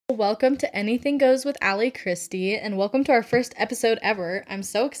Welcome to Anything Goes with Allie Christie, and welcome to our first episode ever. I'm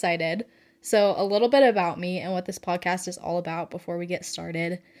so excited. So, a little bit about me and what this podcast is all about before we get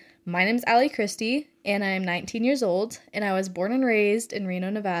started. My name's Allie Christie, and I'm 19 years old, and I was born and raised in Reno,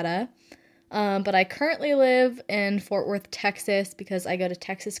 Nevada. But I currently live in Fort Worth, Texas, because I go to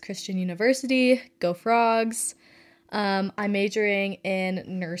Texas Christian University. Go Frogs! I'm majoring in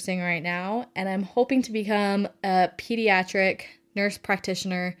nursing right now, and I'm hoping to become a pediatric nurse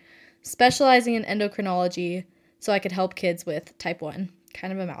practitioner specializing in endocrinology so I could help kids with type 1.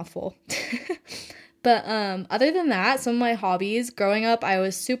 Kind of a mouthful. But other than that, some of my hobbies. Growing up, I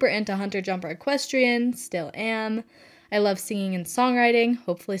was super into hunter-jumper equestrian, still am. I love singing and songwriting.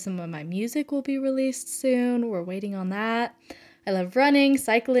 Hopefully some of my music will be released soon. We're waiting on that. I love running,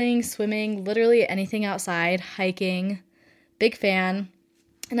 cycling, swimming, literally anything outside, hiking. Big fan.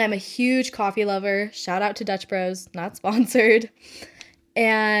 And I'm a huge coffee lover. Shout out to Dutch Bros, not sponsored.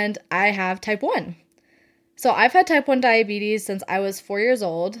 And I have type 1. So I've had type 1 diabetes since I was 4 years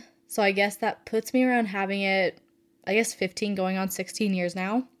old. So I guess that puts me around having it, 15 going on 16 years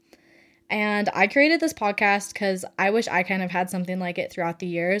now. And I created this podcast because I wish I kind of had something like it throughout the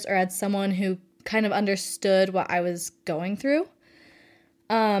years, or had someone who kind of understood what I was going through.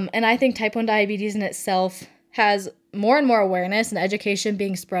 And I think type 1 diabetes in itself has more and more awareness and education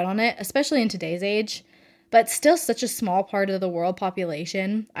being spread on it, especially in today's age, but still such a small part of the world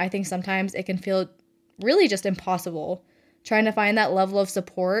population. I think sometimes it can feel really just impossible trying to find that level of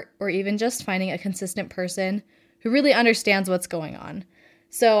support, or even just finding a consistent person who really understands what's going on.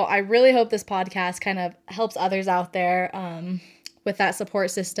 So I really hope this podcast kind of helps others out there with that support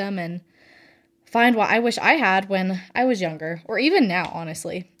system and find what I wish I had when I was younger, or even now,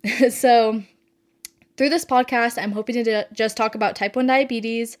 honestly. So through this podcast, I'm hoping to just talk about type 1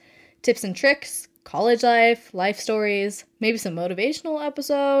 diabetes, tips and tricks, college life, life stories, maybe some motivational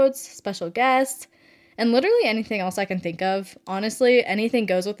episodes, special guests, and literally anything else I can think of. Honestly, anything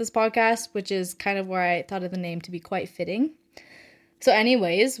goes with this podcast, which is kind of where I thought of the name to be quite fitting. So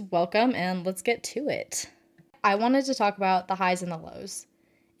anyways, welcome, and let's get to it. I wanted to talk about the highs and the lows.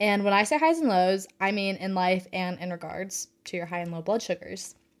 And when I say highs and lows, I mean in life and in regards to your high and low blood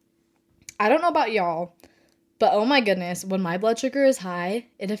sugars. I don't know about y'all, but oh my goodness, when my blood sugar is high,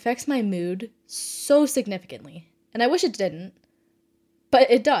 it affects my mood so significantly. And I wish it didn't, but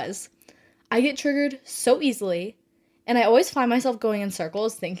it does. I get triggered so easily, and I always find myself going in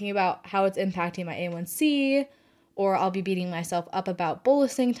circles thinking about how it's impacting my A1C, or I'll be beating myself up about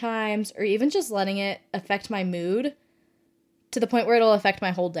bolusing times, or even just letting it affect my mood to the point where it'll affect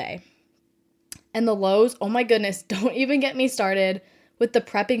my whole day. And the lows, oh my goodness, don't even get me started with the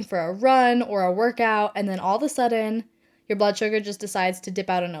prepping for a run or a workout, and then all of a sudden, your blood sugar just decides to dip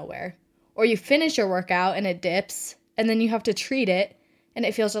out of nowhere. Or you finish your workout and it dips, and then you have to treat it, and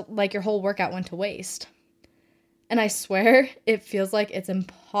it feels like your whole workout went to waste. And I swear, it feels like it's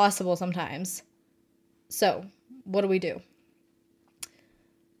impossible sometimes. So, what do?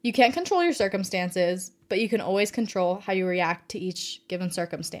 You can't control your circumstances, but you can always control how you react to each given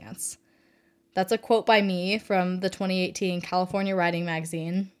circumstance. That's a quote by me from the 2018 California Writing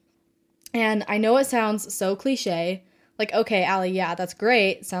Magazine. And I know it sounds so cliche, like, okay, Allie, yeah, that's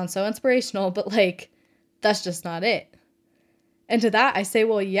great, sounds so inspirational, but that's just not it. And to that, I say,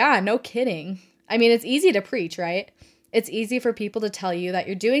 well, yeah, no kidding. I mean, it's easy to preach, right? It's easy for people to tell you that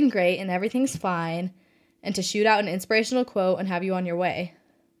you're doing great and everything's fine, and to shoot out an inspirational quote and have you on your way.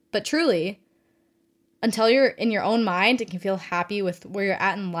 But truly, until you're in your own mind and can feel happy with where you're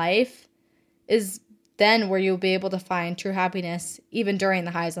at in life, is then where you'll be able to find true happiness, even during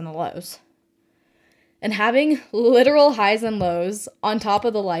the highs and the lows. And having literal highs and lows on top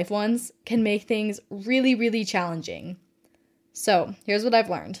of the life ones can make things really, really challenging. So, here's what I've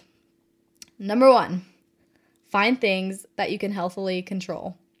learned. Number 1, find things that you can healthily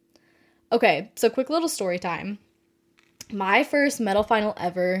control. Okay, so quick little story time. My first medal final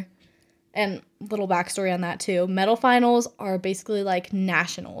ever, and little backstory on that too, medal finals are basically like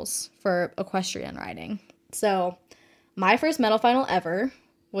nationals for equestrian riding. So, my first medal final ever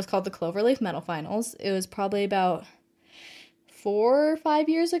was called the Cloverleaf Medal Finals. It was probably about 4 or 5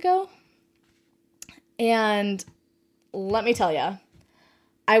 years ago. And let me tell you,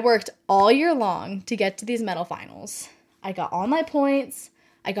 I worked all year long to get to these medal finals. I got all my points.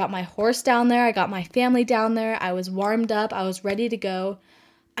 I got my horse down there. I got my family down there. I was warmed up. I was ready to go.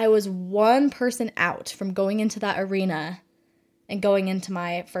 I was one person out from going into that arena and going into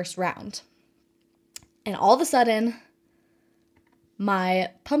my first round. And all of a sudden, my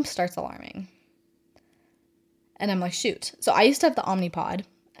pump starts alarming. And I'm like, shoot. So I used to have the Omnipod.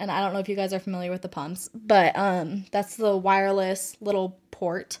 And I don't know if you guys are familiar with the pumps, but that's the wireless little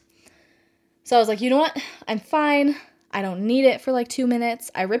port. So I was like, you know what? I'm fine. I don't need it for like 2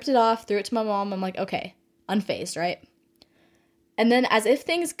 minutes. I ripped it off, threw it to my mom. I'm like, okay, unfazed, right? And then as if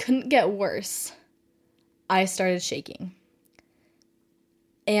things couldn't get worse, I started shaking.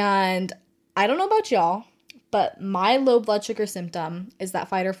 And I don't know about y'all, but my low blood sugar symptom is that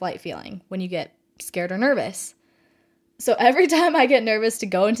fight or flight feeling when you get scared or nervous. So every time I get nervous to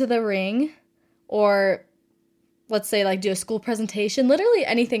go into the ring, or let's say like do a school presentation, literally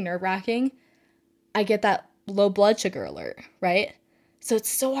anything nerve-wracking, I get that low blood sugar alert, right? So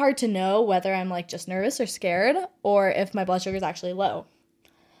it's so hard to know whether I'm like just nervous or scared, or if my blood sugar is actually low.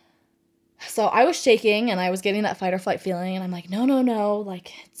 So I was shaking and I was getting that fight or flight feeling, and I'm like, no,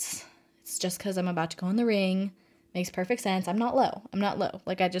 like it's just because I'm about to go in the ring. Makes perfect sense. I'm not low.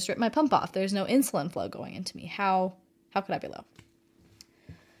 Like I just ripped my pump off. There's no insulin flow going into me. How could I be low?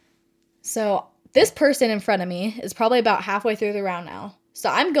 So this person in front of me is probably about halfway through the round now. So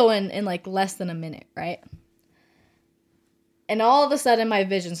I'm going in like less than a minute, right? And all of a sudden my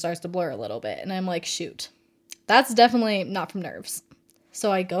vision starts to blur a little bit. And I'm like, shoot, that's definitely not from nerves.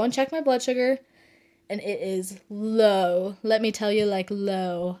 So I go and check my blood sugar, and it is low. Let me tell you, like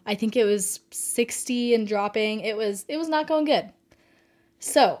low. I think it was 60 and dropping. It was not going good.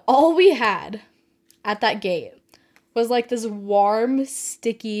 So all we had at that gate was like this warm,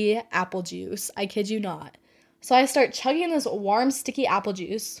 sticky apple juice. I kid you not. So I start chugging this warm, sticky apple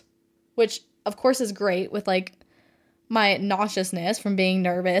juice, which of course is great with like my nauseousness from being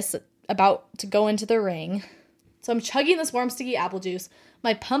nervous about to go into the ring. So I'm chugging this warm, sticky apple juice.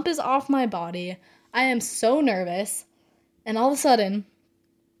 My pump is off my body. I am so nervous. And all of a sudden,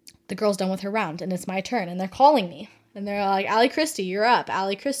 the girl's done with her round and it's my turn. And they're calling me. And they're like, Allie Christie, you're up.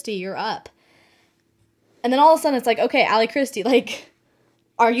 Allie Christie, you're up. And then all of a sudden it's like, okay, Allie Christie, like,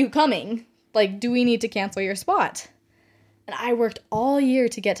 are you coming? Like, do we need to cancel your spot? And I worked all year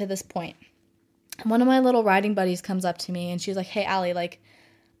to get to this point. And one of my little riding buddies comes up to me and she's like, hey, Allie, like,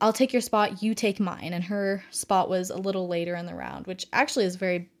 I'll take your spot, you take mine. And her spot was a little later in the round, which actually is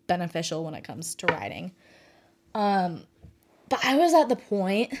very beneficial when it comes to riding. But I was at the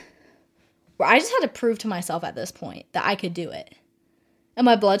point where I just had to prove to myself at this point that I could do it. And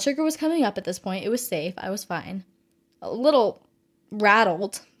my blood sugar was coming up at this point. It was safe. I was fine. A little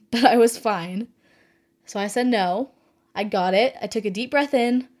rattled, but I was fine. So I said no. I got it. I took a deep breath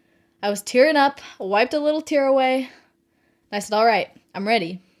in. I was tearing up, wiped a little tear away. And I said, all right, I'm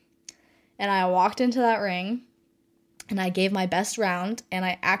ready. And I walked into that ring and I gave my best round, and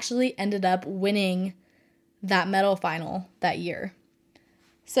I actually ended up winning that medal final that year.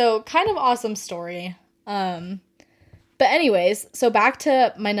 So kind of awesome story. But anyways, so back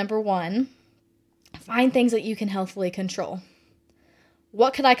to my number one, find things that you can healthily control.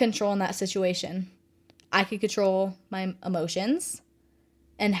 What could I control in that situation? I could control my emotions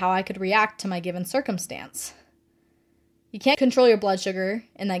and how I could react to my given circumstance. You can't control your blood sugar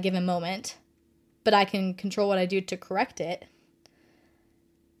in that given moment, but I can control what I do to correct it.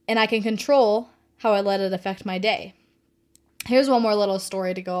 And I can control how I let it affect my day. Here's one more little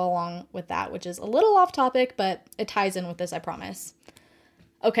story to go along with that, which is a little off topic, but it ties in with this, I promise.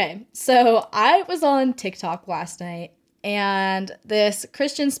 Okay, so I was on TikTok last night, and this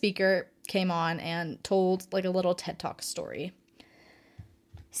Christian speaker came on and told like a little TED Talk story.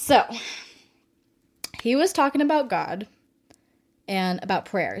 So, he was talking about God and about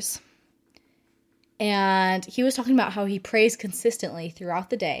prayers. And he was talking about how he prays consistently throughout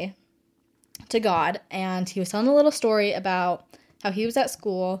the day to God, and he was telling a little story about how he was at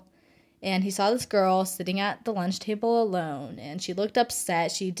school and he saw this girl sitting at the lunch table alone, and she looked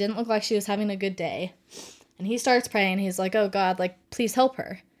upset. She didn't look like she was having a good day. And he starts praying. He's like, oh God, like, please help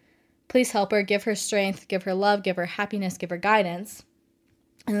her. Please help her, give her strength, give her love, give her happiness, give her guidance.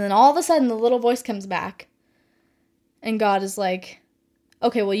 And then all of a sudden the little voice comes back and God is like,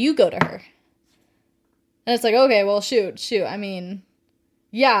 okay, well, you go to her. And it's like, okay, well, shoot. I mean,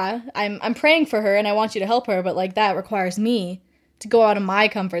 yeah, I'm praying for her and I want you to help her, but like that requires me to go out of my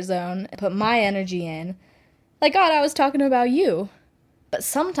comfort zone and put my energy in. Like, God, I was talking about you. But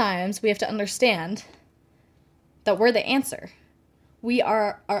sometimes we have to understand that we're the answer. We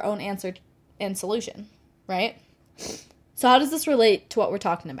are our own answer and solution, right? So how does this relate to what we're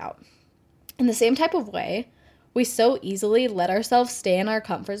talking about? In the same type of way, we so easily let ourselves stay in our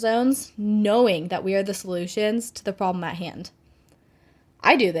comfort zones, knowing that we are the solutions to the problem at hand.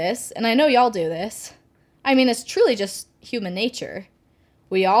 I do this, and I know y'all do this. I mean, it's truly just human nature.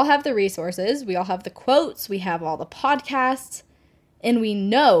 We all have the resources, we all have the quotes, we have all the podcasts, and we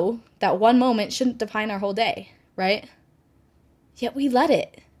know that one moment shouldn't define our whole day, right? yet we let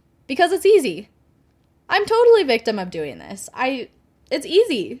it because it's easy. I'm totally victim of doing this. It's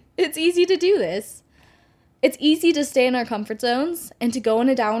easy. It's easy to do this. It's easy to stay in our comfort zones and to go in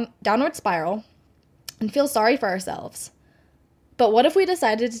a downward spiral and feel sorry for ourselves. But what if we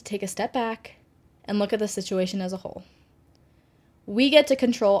decided to take a step back and look at the situation as a whole? We get to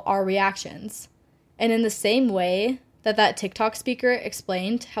control our reactions. And in the same way that TikTok speaker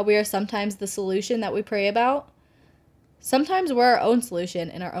explained how we are sometimes the solution that we pray about, sometimes we're our own solution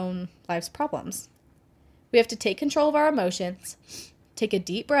in our own life's problems. We have to take control of our emotions, take a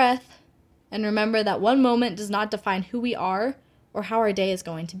deep breath, and remember that one moment does not define who we are or how our day is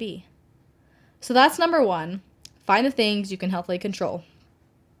going to be. So that's number 1. Find the things you can healthily control.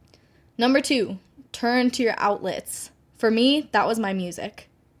 Number 2, turn to your outlets. For me, that was my music,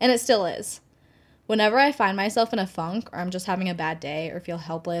 and it still is. Whenever I find myself in a funk or I'm just having a bad day or feel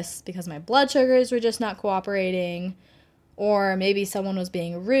helpless because my blood sugars were just not cooperating, or maybe someone was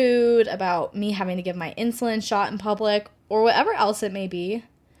being rude about me having to give my insulin shot in public, or whatever else it may be,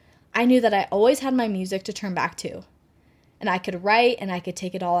 I knew that I always had my music to turn back to. And I could write and I could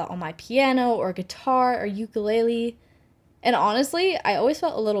take it all out on my piano or guitar or ukulele. And honestly, I always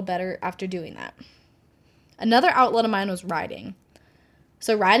felt a little better after doing that. Another outlet of mine was writing.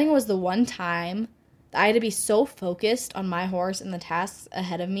 So writing was the one time that I had to be so focused on my horse and the tasks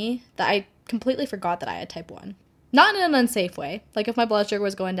ahead of me that I completely forgot that I had type 1. Not in an unsafe way. Like if my blood sugar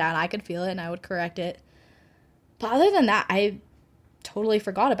was going down, I could feel it and I would correct it. But other than that, I totally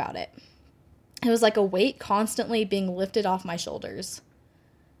forgot about it. It was like a weight constantly being lifted off my shoulders.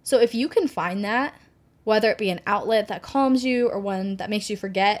 So if you can find that, whether it be an outlet that calms you or one that makes you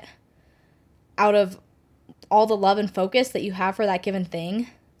forget out of all the love and focus that you have for that given thing,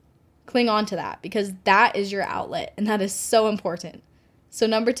 cling on to that because that is your outlet and that is so important. So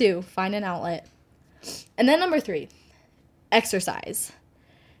number 2, find an outlet. And then number 3, exercise.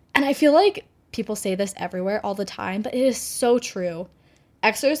 And I feel like people say this everywhere all the time, but it is so true.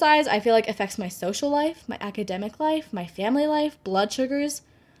 Exercise, I feel like, affects my social life, my academic life, my family life, blood sugars.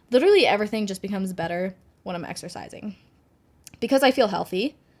 Literally everything just becomes better when I'm exercising. Because I feel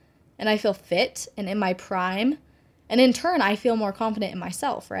healthy, and I feel fit and in my prime, and in turn, I feel more confident in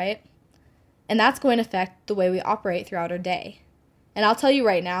myself, right? And that's going to affect the way we operate throughout our day. And I'll tell you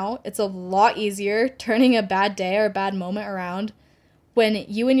right now, it's a lot easier turning a bad day or a bad moment around when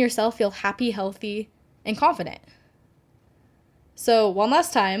you and yourself feel happy, healthy, and confident. So one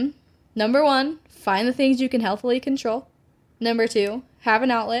last time, number 1, find the things you can healthily control. Number 2, have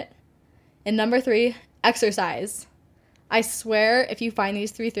an outlet. And number 3, exercise. I swear if you find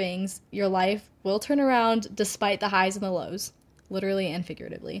these 3 things, your life will turn around despite the highs and the lows, literally and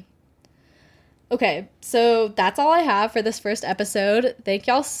figuratively. Okay, so that's all I have for this first episode. Thank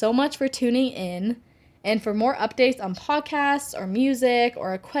y'all so much for tuning in. And for more updates on podcasts or music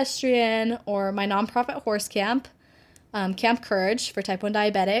or equestrian or my nonprofit horse camp, Camp Courage for type 1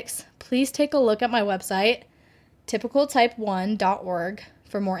 diabetics, please take a look at my website, typicaltype1.org,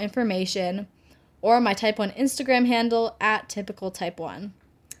 for more information, or my type 1 Instagram handle @typicaltype1.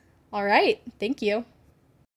 All right, thank you.